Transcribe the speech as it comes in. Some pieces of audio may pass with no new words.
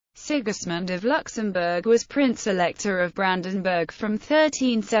Sigismund of Luxembourg was Prince-Elector of Brandenburg from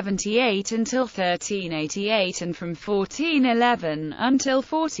 1378 until 1388 and from 1411 until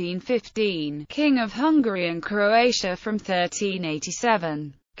 1415, King of Hungary and Croatia from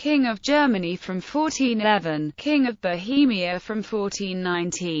 1387. King of Germany from 1411, King of Bohemia from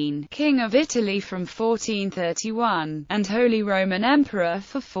 1419, King of Italy from 1431, and Holy Roman Emperor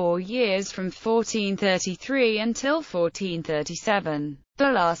for 4 years from 1433 until 1437.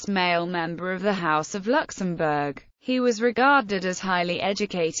 The last male member of the House of Luxembourg. He was regarded as highly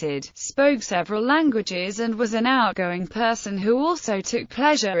educated, spoke several languages and was an outgoing person who also took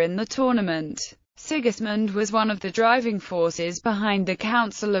pleasure in the tournament. Sigismund was one of the driving forces behind the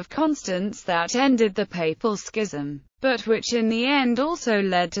Council of Constance that ended the Papal Schism, but which in the end also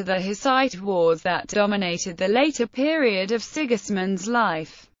led to the Hussite Wars that dominated the later period of Sigismund's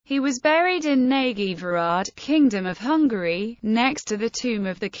life. He was buried in Nagyvarad, Kingdom of Hungary, next to the tomb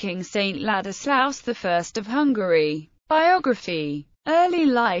of the King Saint Ladislaus I of Hungary. Biography. Early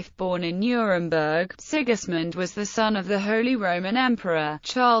life. Born in Nuremberg, Sigismund was the son of the Holy Roman Emperor,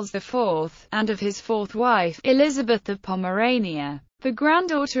 Charles IV, and of his fourth wife, Elizabeth of Pomerania, the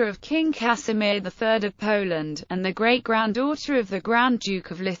granddaughter of King Casimir III of Poland, and the great-granddaughter of the Grand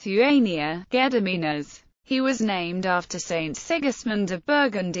Duke of Lithuania, Gediminas. He was named after Saint Sigismund of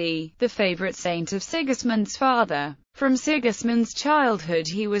Burgundy, the favorite saint of Sigismund's father. From Sigismund's childhood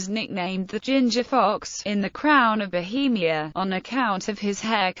he was nicknamed the Ginger Fox, in the Crown of Bohemia, on account of his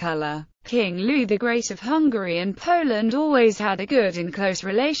hair color. King Louis the Great of Hungary and Poland always had a good and close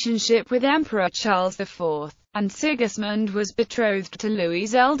relationship with Emperor Charles IV, and Sigismund was betrothed to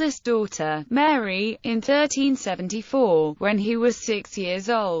Louis's eldest daughter, Mary, in 1374, when he was 6 years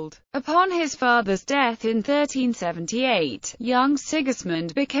old. Upon his father's death in 1378, young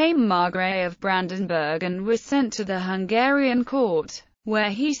Sigismund became Margrave of Brandenburg and was sent to the Hungarian court, where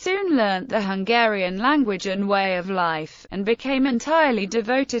he soon learnt the Hungarian language and way of life, and became entirely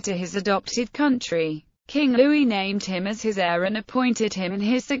devoted to his adopted country. King Louis named him as his heir and appointed him and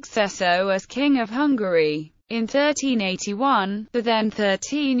his successor as King of Hungary. In 1381, the then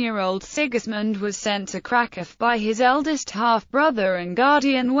 13-year-old Sigismund was sent to Krakow by his eldest half-brother and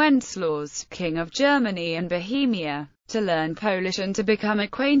guardian Wenceslaus, King of Germany and Bohemia, to learn Polish and to become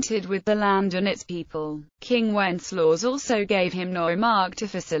acquainted with the land and its people. King Wenceslaus also gave him Neumark to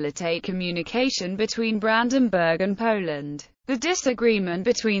facilitate communication between Brandenburg and Poland. The disagreement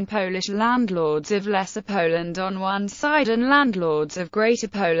between Polish landlords of Lesser Poland on one side and landlords of Greater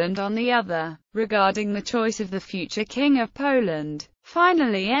Poland on the other, regarding the choice of the future King of Poland,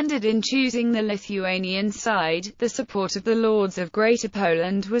 finally ended in choosing the Lithuanian side. The support of the lords of Greater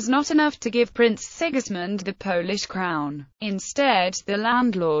Poland was not enough to give Prince Sigismund the Polish crown. Instead, the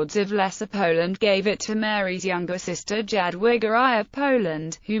landlords of Lesser Poland gave it to Mary's younger sister Jadwiga I of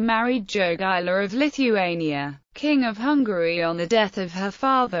Poland, who married Jogaila of Lithuania, King of Hungary. On the death of her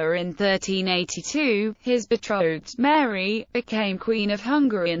father in 1382, his betrothed, Mary, became Queen of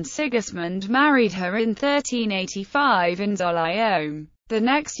Hungary and Sigismund married her in 1385 in Zolciom. The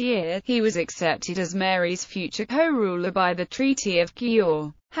next year, he was accepted as Mary's future co-ruler by the Treaty of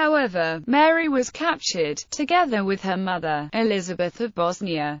Győr. However, Mary was captured, together with her mother, Elizabeth of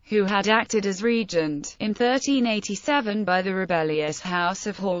Bosnia, who had acted as regent, in 1387 by the rebellious House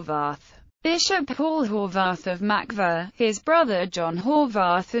of Horvath. Bishop Paul Horvath of Makva, his brother John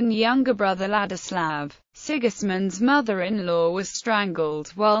Horvath and younger brother Ladislav. Sigismund's mother-in-law was strangled,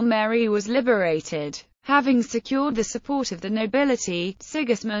 while Mary was liberated. Having secured the support of the nobility,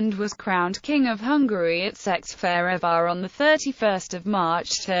 Sigismund was crowned King of Hungary at Székesfehérvár on 31 March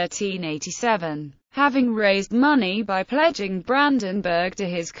 1387. Having raised money by pledging Brandenburg to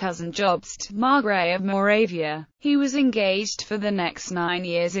his cousin Jobst, Margrave of Moravia, he was engaged for the next 9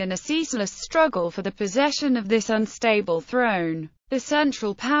 years in a ceaseless struggle for the possession of this unstable throne. The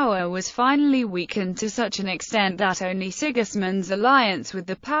central power was finally weakened to such an extent that only Sigismund's alliance with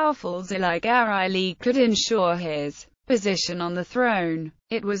the powerful Szilagyi League could ensure his position on the throne.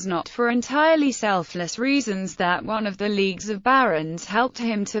 It was not for entirely selfless reasons that one of the leagues of barons helped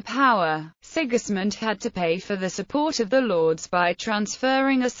him to power. Sigismund had to pay for the support of the lords by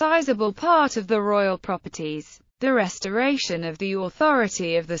transferring a sizable part of the royal properties. The restoration of the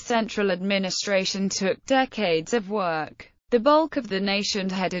authority of the central administration took decades of work. The bulk of the nation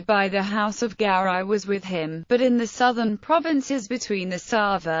headed by the House of Gary was with him, but in the southern provinces between the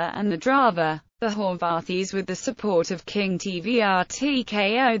Sava and the Drava, the Horvathis, with the support of King Tvrtko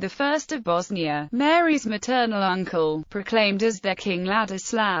I of Bosnia, Mary's maternal uncle, proclaimed as their king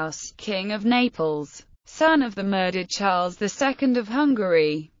Ladislaus, King of Naples, son of the murdered Charles II of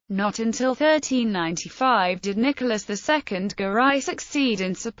Hungary. Not until 1395 did Nicholas II Garai succeed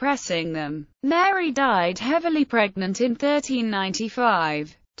in suppressing them. Mary died heavily pregnant in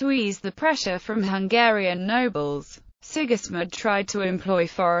 1395. To ease the pressure from Hungarian nobles, Sigismund tried to employ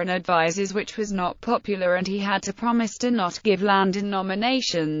foreign advisors, which was not popular, and he had to promise to not give land in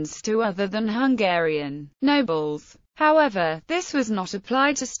nominations to other than Hungarian nobles. However, this was not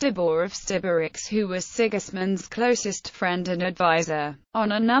applied to Stibor of Stiborix, who was Sigismund's closest friend and advisor.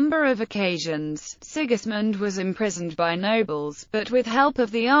 On a number of occasions, Sigismund was imprisoned by nobles, but with help of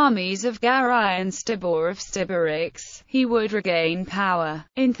the armies of Garai and Stibor of Stiborix, he would regain power.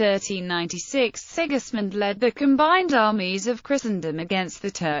 In 1396, Sigismund led the combined armies of Christendom against the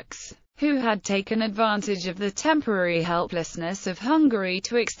Turks, who had taken advantage of the temporary helplessness of Hungary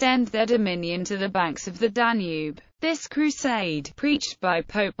to extend their dominion to the banks of the Danube. This crusade, preached by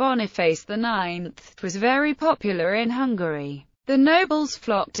Pope Boniface IX, was very popular in Hungary. The nobles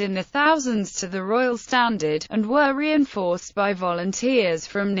flocked in the thousands to the royal standard, and were reinforced by volunteers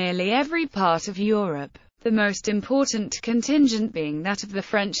from nearly every part of Europe, the most important contingent being that of the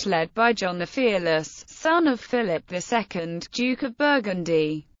French, led by John the Fearless, son of Philip II, Duke of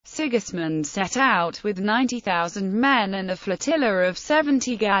Burgundy. Sigismund set out with 90,000 men and a flotilla of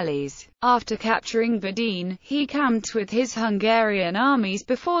 70 galleys. After capturing Badin, he camped with his Hungarian armies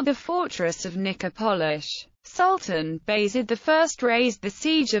before the fortress of Nicopolish. Sultan Bayezid I raised the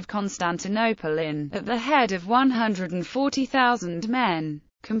siege of Constantinople at the head of 140,000 men,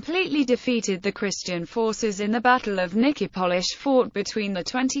 completely defeated the Christian forces in the Battle of Nicopolish, fought between the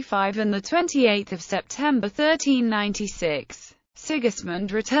 25th and the 28th of September 1396.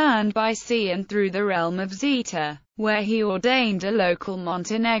 Sigismund returned by sea and through the realm of Zeta, where he ordained a local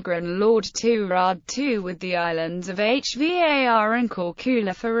Montenegrin lord to rade II with the islands of Hvar and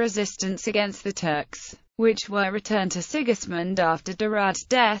Korčula for resistance against the Turks, which were returned to Sigismund after Durad's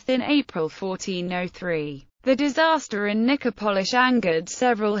death in April 1403. The disaster in Nicopolish angered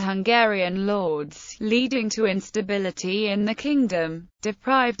several Hungarian lords, leading to instability in the kingdom.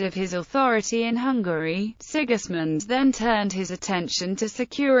 Deprived of his authority in Hungary, Sigismund then turned his attention to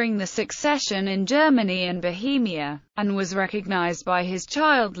securing the succession in Germany and Bohemia, and was recognized by his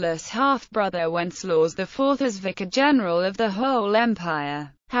childless half-brother Wenceslaus IV as vicar-general of the whole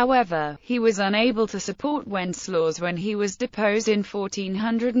empire. However, he was unable to support Wenceslaus when he was deposed in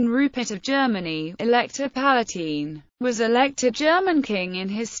 1400, and Rupert of Germany, Elector Palatine, was elected German king in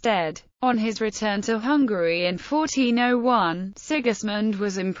his stead. On his return to Hungary in 1401, Sigismund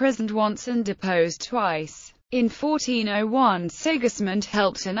was imprisoned once and deposed twice. In 1401, Sigismund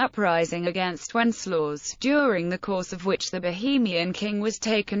helped an uprising against Wenceslaus, during the course of which the Bohemian king was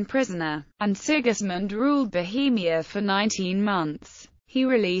taken prisoner, and Sigismund ruled Bohemia for 19 months. He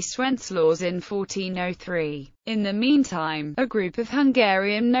released Wenceslaus in 1403. In the meantime, a group of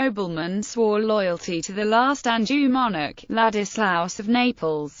Hungarian noblemen swore loyalty to the last Anjou monarch, Ladislaus of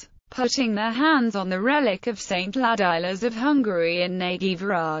Naples, putting their hands on the relic of Saint Ladislaus of Hungary in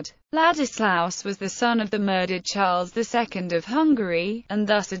Nagyvarad. Ladislaus was the son of the murdered Charles II of Hungary, and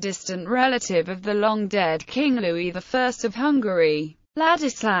thus a distant relative of the long-dead King Louis I of Hungary.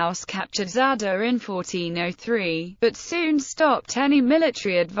 Ladislaus captured Zadar in 1403, but soon stopped any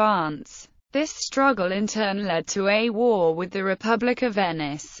military advance. This struggle in turn led to a war with the Republic of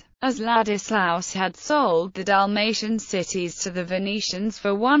Venice, as Ladislaus had sold the Dalmatian cities to the Venetians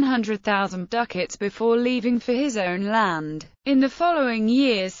for 100,000 ducats before leaving for his own land. In the following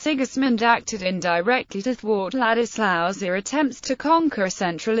years, Sigismund acted indirectly to thwart Ladislaus' attempts to conquer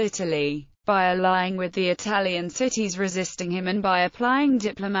central Italy, by allying with the Italian cities resisting him and by applying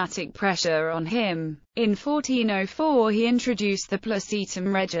diplomatic pressure on him. In 1404 he introduced the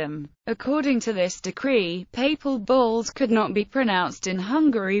Placetum regime. According to this decree, papal bulls could not be pronounced in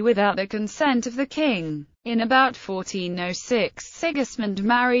Hungary without the consent of the king. In about 1406, Sigismund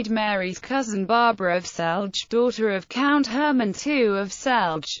married Mary's cousin Barbara of Celje, daughter of Count Hermann II of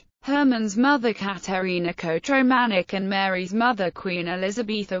Celje. Hermann's mother Katerina Kotromanik and Mary's mother Queen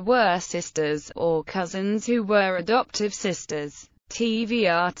Elizabetha were sisters, or cousins who were adoptive sisters.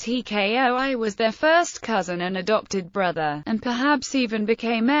 Tvrtkoi was their first cousin and adopted brother, and perhaps even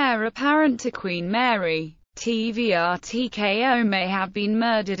became heir apparent to Queen Mary. Tvrtko may have been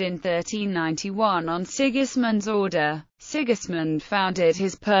murdered in 1391 on Sigismund's order. Sigismund founded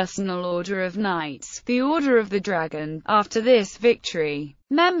his personal order of knights, the Order of the Dragon, after this victory.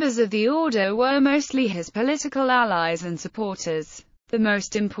 Members of the order were mostly his political allies and supporters. The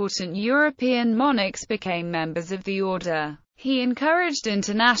most important European monarchs became members of the order. He encouraged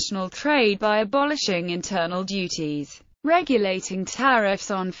international trade by abolishing internal duties, regulating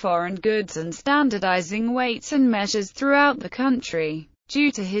tariffs on foreign goods and standardizing weights and measures throughout the country. Due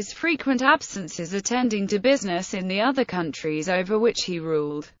to his frequent absences attending to business in the other countries over which he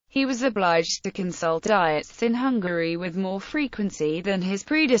ruled, he was obliged to consult diets in Hungary with more frequency than his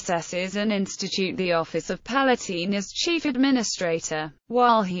predecessors and institute the office of Palatine as chief administrator.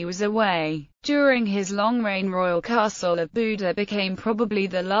 While he was away, during his long reign, royal castle of Buda became probably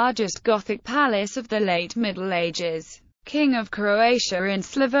the largest Gothic palace of the late Middle Ages. King of Croatia in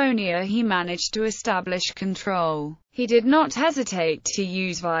Slavonia, he managed to establish control. He did not hesitate to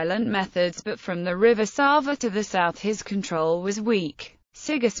use violent methods, but from the river Sava to the south his control was weak.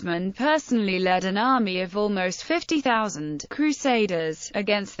 Sigismund personally led an army of almost 50,000 crusaders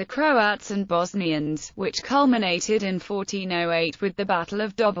against the Croats and Bosnians, which culminated in 1408 with the Battle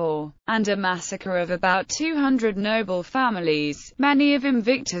of Dobor, and a massacre of about 200 noble families, many of them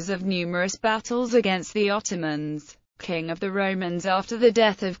victors of numerous battles against the Ottomans, king of the Romans after the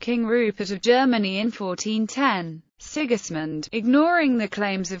death of King Rupert of Germany in 1410. Sigismund, ignoring the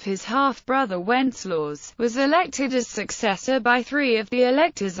claims of his half-brother Wenceslaus, was elected as successor by 3 of the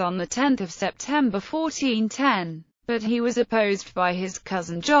electors on 10 September 1410. But he was opposed by his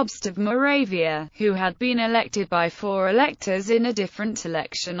cousin Jobst of Moravia, who had been elected by 4 electors in a different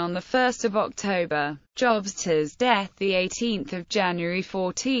election on 1 October. Jobst's death, the 18th of January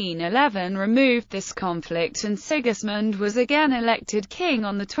 1411, removed this conflict, and Sigismund was again elected king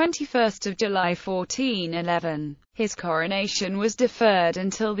on 21 July 1411. His coronation was deferred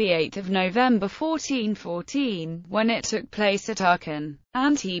until 8 November 1414, when it took place at Aachen.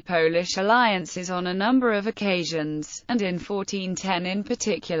 Anti-Polish alliances on a number of occasions, and in 1410 in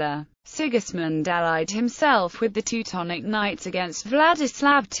particular, Sigismund allied himself with the Teutonic Knights against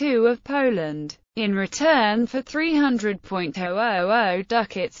Vladislav II of Poland. In return for 300,000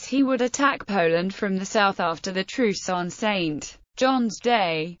 ducats, he would attack Poland from the south after the truce on St. John's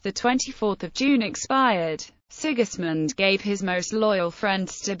Day, the 24th of June, expired. Sigismund gave his most loyal friend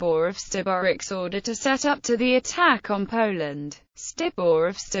Stibor of Stiborics order to set up to the attack on Poland. Stibor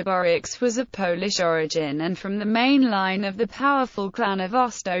of Stiborics was of Polish origin and from the main line of the powerful clan of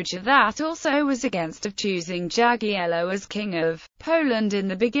Ostoja that also was against of choosing Jagiello as king of Poland in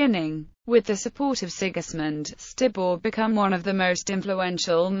the beginning. With the support of Sigismund, Stibor became one of the most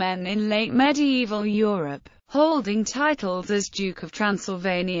influential men in late medieval Europe, holding titles as Duke of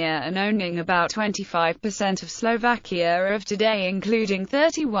Transylvania and owning about 25% of Slovakia of today, including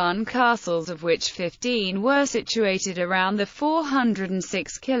 31 castles, of which 15 were situated around the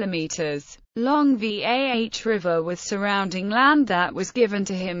 406 kilometers long VAH river with surrounding land that was given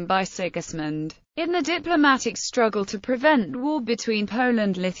to him by Sigismund. In the diplomatic struggle to prevent war between Poland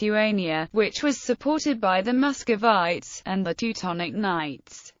and Lithuania, which was supported by the Muscovites and the Teutonic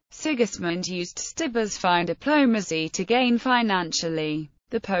Knights, Sigismund used Stibor's fine diplomacy to gain financially.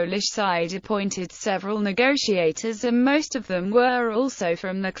 The Polish side appointed several negotiators, and most of them were also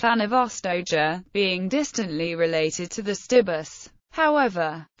from the clan of Ostoja, being distantly related to the Stibors.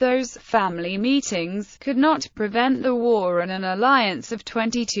 However, those family meetings could not prevent the war, and an alliance of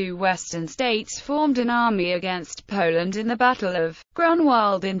 22 Western states formed an army against Poland in the Battle of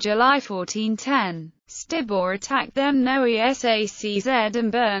Grunwald in July 1410. Stibor attacked them Noesacz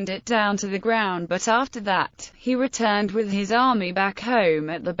and burned it down to the ground, but after that, he returned with his army back home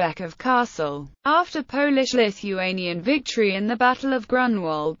at the Bekow Castle. After Polish-Lithuanian victory in the Battle of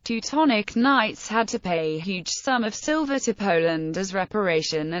Grunwald, Teutonic Knights had to pay a huge sum of silver to Poland as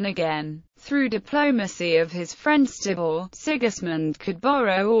reparation, and again, through diplomacy of his friend Stibor, Sigismund could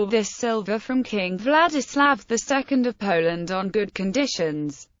borrow all this silver from King Vladislav II of Poland on good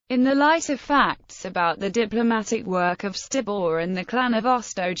conditions. In the light of facts about the diplomatic work of Stibor and the clan of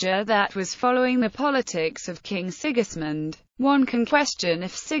Ostoja that was following the politics of King Sigismund, one can question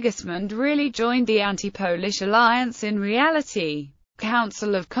if Sigismund really joined the anti-Polish alliance in reality.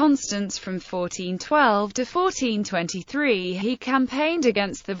 Council of Constance from 1412 to 1423, he campaigned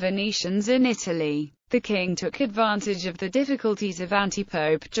against the Venetians in Italy. The king took advantage of the difficulties of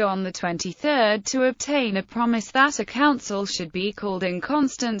anti-Pope John XXIII to obtain a promise that a council should be called in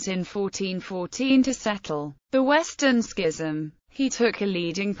Constance in 1414 to settle the Western Schism. He took a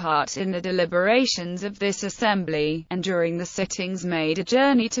leading part in the deliberations of this assembly, and during the sittings made a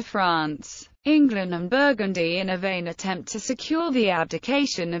journey to France, England and Burgundy in a vain attempt to secure the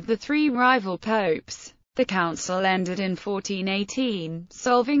abdication of the 3 rival popes. The council ended in 1418,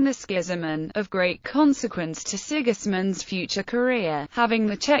 solving the schism and, of great consequence to Sigismund's future career, having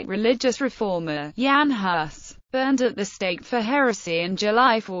the Czech religious reformer, Jan Hus, burned at the stake for heresy in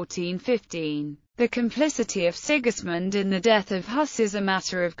July 1415. The complicity of Sigismund in the death of Hus is a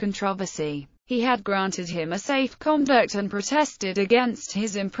matter of controversy. He had granted him a safe conduct and protested against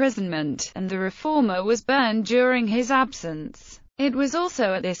his imprisonment, and the reformer was burned during his absence. It was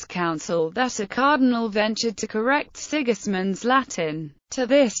also at this council that a cardinal ventured to correct Sigismund's Latin. To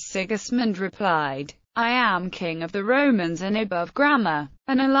this Sigismund replied, "I am king of the Romans and above grammar."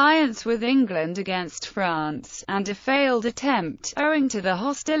 An alliance with England against France, and a failed attempt, owing to the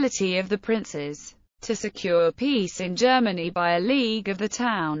hostility of the princes, to secure peace in Germany by a league of the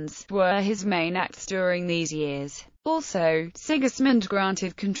towns, were his main acts during these years. Also, Sigismund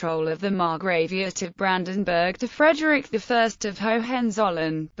granted control of the Margraviate of Brandenburg to Frederick I of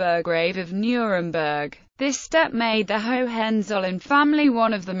Hohenzollern, Burgrave of Nuremberg. This step made the Hohenzollern family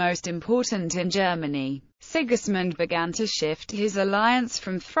one of the most important in Germany. Sigismund began to shift his alliance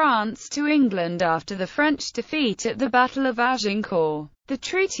from France to England after the French defeat at the Battle of Agincourt. The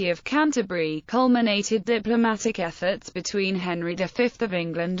Treaty of Canterbury culminated diplomatic efforts between Henry V of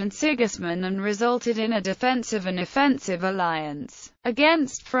England and Sigismund and resulted in a defensive and offensive alliance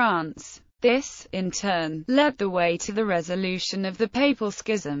against France. This, in turn, led the way to the resolution of the Papal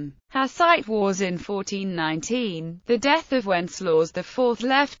Schism. Hussite Wars in 1419. The death of Wenceslaus IV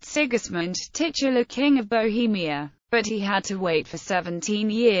left Sigismund titular King of Bohemia, but he had to wait for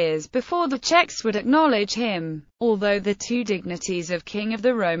 17 years before the Czechs would acknowledge him. Although the two dignities of King of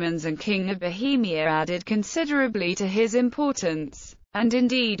the Romans and King of Bohemia added considerably to his importance, and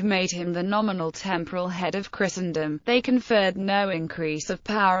indeed made him the nominal temporal head of Christendom, they conferred no increase of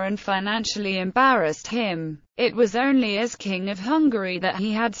power and financially embarrassed him. It was only as King of Hungary that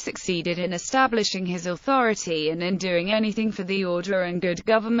he had succeeded in establishing his authority and in doing anything for the order and good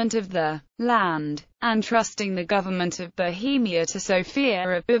government of the land, and trusting the government of Bohemia to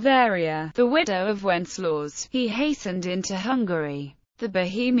Sophia of Bavaria, the widow of Wenceslaus. He hastened into Hungary. The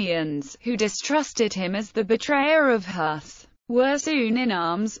Bohemians, who distrusted him as the betrayer of Huss, were soon in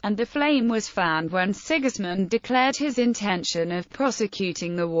arms, and the flame was fanned when Sigismund declared his intention of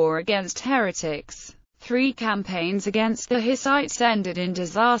prosecuting the war against heretics. 3 campaigns against the Hussites ended in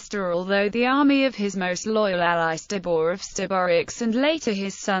disaster, although the army of his most loyal ally Stibor of Stiborix and later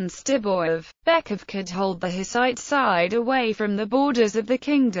his son Stibor of Bekov could hold the Hussite side away from the borders of the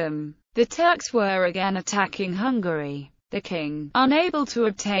kingdom. The Turks were again attacking Hungary. The king, unable to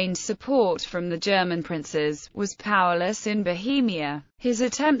obtain support from the German princes, was powerless in Bohemia. His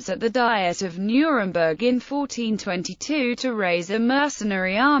attempts at the Diet of Nuremberg in 1422 to raise a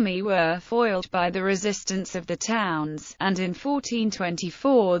mercenary army were foiled by the resistance of the towns, and in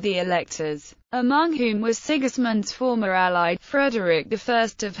 1424 the electors, among whom was Sigismund's former ally, Frederick I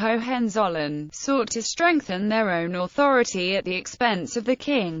of Hohenzollern, sought to strengthen their own authority at the expense of the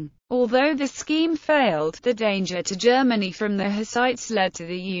king. Although the scheme failed, the danger to Germany from the Hussites led to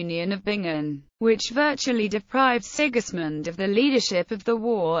the Union of Bingen, which virtually deprived Sigismund of the leadership of the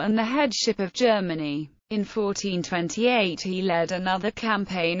war and the headship of Germany. In 1428 he led another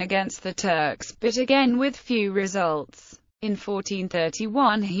campaign against the Turks, but again with few results. In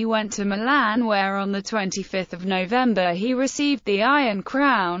 1431 he went to Milan, where on the 25th of November he received the Iron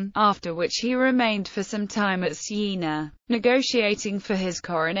Crown, after which he remained for some time at Siena, negotiating for his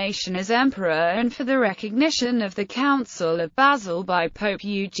coronation as emperor and for the recognition of the Council of Basel by Pope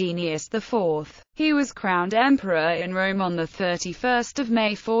Eugenius IV. He was crowned emperor in Rome on the 31st of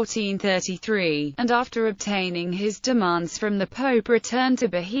May 1433, and after obtaining his demands from the Pope returned to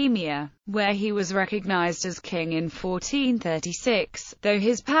Bohemia, where he was recognized as king in 1436, though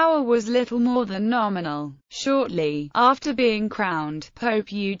his power was little more than nominal. Shortly after being crowned,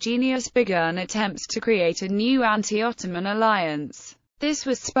 Pope Eugenius began attempts to create a new anti-Ottoman alliance. This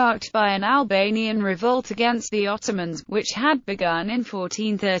was sparked by an Albanian revolt against the Ottomans, which had begun in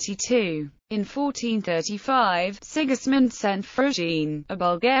 1432. In 1435, Sigismund sent Fruzin, a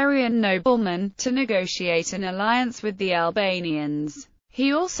Bulgarian nobleman, to negotiate an alliance with the Albanians.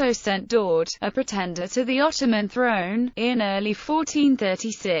 He also sent Daud, a pretender to the Ottoman throne, in early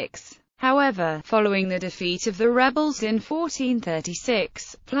 1436. However, following the defeat of the rebels in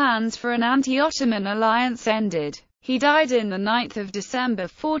 1436, plans for an anti-Ottoman alliance ended. He died on the 9th of December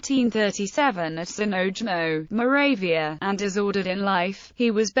 1437 at Szolnok, Moravia, and as ordered in life, he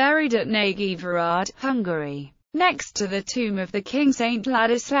was buried at Nagyvarad, Hungary, next to the tomb of the King Saint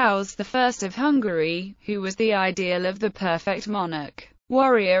Ladislaus I of Hungary, who was the ideal of the perfect monarch,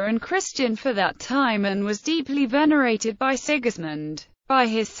 warrior and Christian for that time, and was deeply venerated by Sigismund. By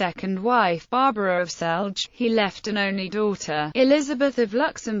his second wife Barbara of Celje, he left an only daughter, Elizabeth of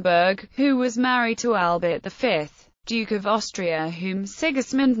Luxembourg, who was married to Albert V, Duke of Austria, whom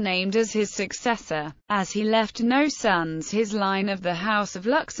Sigismund named as his successor. As he left no sons, his line of the House of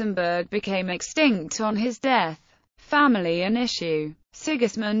Luxembourg became extinct on his death. Family and issue.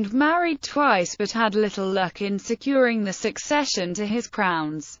 Sigismund married twice but had little luck in securing the succession to his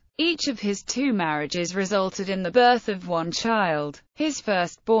crowns. Each of his two marriages resulted in the birth of one child. His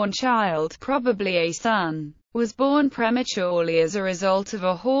firstborn child, probably a son, was born prematurely as a result of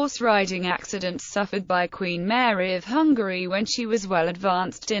a horse-riding accident suffered by Queen Mary of Hungary when she was well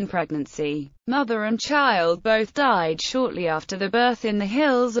advanced in pregnancy. Mother and child both died shortly after the birth in the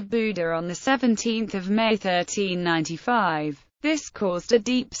hills of Buda on 17 May 1395. This caused a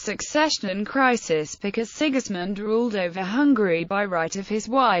deep succession crisis because Sigismund ruled over Hungary by right of his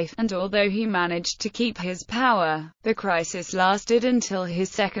wife, and although he managed to keep his power, the crisis lasted until his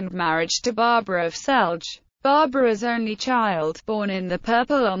second marriage to Barbara of Celje. Barbara's only child, born in the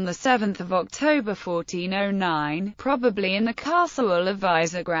purple on 7 October 1409, probably in the castle of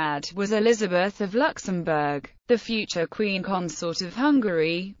Visegrad, was Elizabeth of Luxembourg, the future queen consort of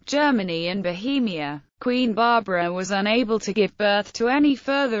Hungary, Germany and Bohemia. Queen Barbara was unable to give birth to any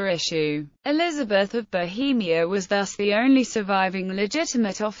further issue. Elizabeth of Bohemia was thus the only surviving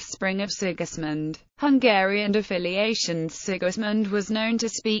legitimate offspring of Sigismund. Hungarian affiliations. Sigismund was known to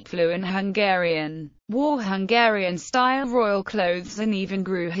speak fluent Hungarian, wore Hungarian-style royal clothes and even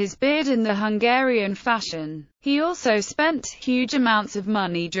grew his beard in the Hungarian fashion. He also spent huge amounts of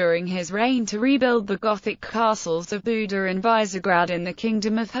money during his reign to rebuild the Gothic castles of Buda and Visegrad in the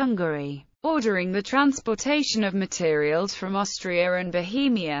Kingdom of Hungary, ordering the transportation of materials from Austria and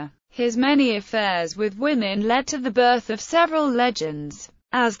Bohemia. His many affairs with women led to the birth of several legends,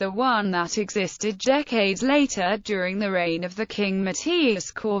 as the one that existed decades later during the reign of the King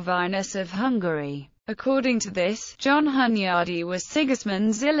Matthias Corvinus of Hungary. According to this, John Hunyadi was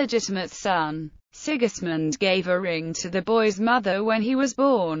Sigismund's illegitimate son. Sigismund gave a ring to the boy's mother when he was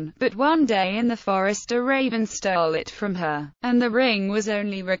born, but one day in the forest a raven stole it from her, and the ring was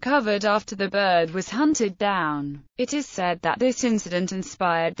only recovered after the bird was hunted down. It is said that this incident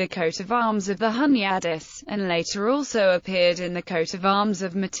inspired the coat of arms of the Hunyadis, and later also appeared in the coat of arms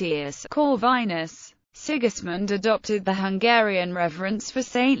of Matthias Corvinus. Sigismund adopted the Hungarian reverence for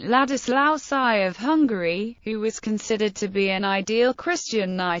Saint Ladislaus I of Hungary, who was considered to be an ideal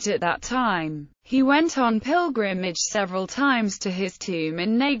Christian knight at that time. He went on pilgrimage several times to his tomb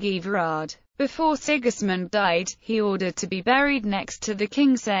in Nagyvarad. Before Sigismund died, he ordered to be buried next to the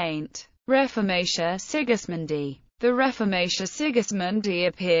king saint. Reformatio Sigismundi. The Reformatio Sigismundi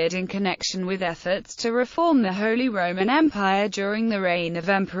appeared in connection with efforts to reform the Holy Roman Empire during the reign of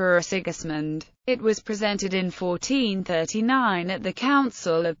Emperor Sigismund. It was presented in 1439 at the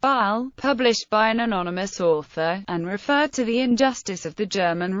Council of Bâle, published by an anonymous author, and referred to the injustice of the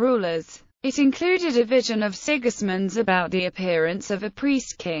German rulers. It included a vision of Sigismund's about the appearance of a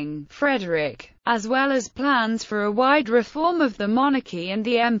priest-king, Frederick, as well as plans for a wide reform of the monarchy and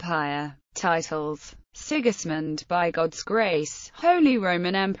the empire. Titles: Sigismund, by God's grace, Holy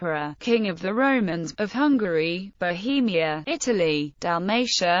Roman Emperor, King of the Romans, of Hungary, Bohemia, Italy,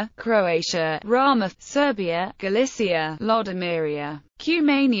 Dalmatia, Croatia, Rama, Serbia, Galicia, Lodomeria,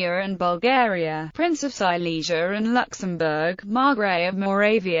 Cumania and Bulgaria, Prince of Silesia and Luxembourg, Margrave of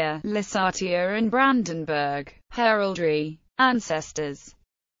Moravia, Lusatia and Brandenburg. Heraldry. Ancestors.